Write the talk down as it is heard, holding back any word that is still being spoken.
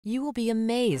You will be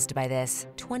amazed by this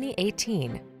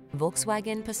 2018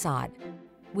 Volkswagen Passat.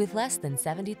 With less than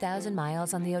 70,000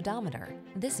 miles on the odometer,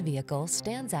 this vehicle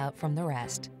stands out from the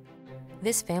rest.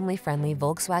 This family-friendly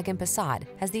Volkswagen Passat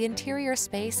has the interior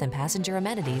space and passenger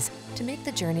amenities to make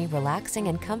the journey relaxing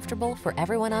and comfortable for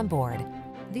everyone on board.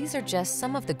 These are just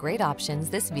some of the great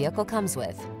options this vehicle comes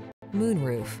with: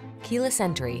 moonroof, keyless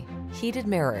entry, heated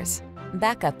mirrors,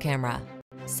 backup camera,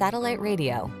 satellite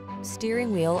radio,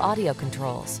 steering wheel audio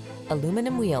controls,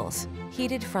 aluminum wheels,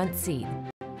 heated front seat,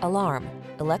 alarm,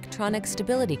 electronic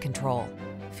stability control.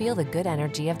 Feel the good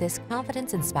energy of this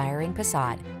confidence-inspiring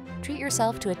Passat. Treat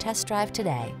yourself to a test drive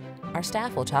today. Our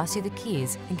staff will toss you the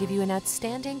keys and give you an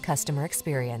outstanding customer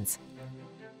experience.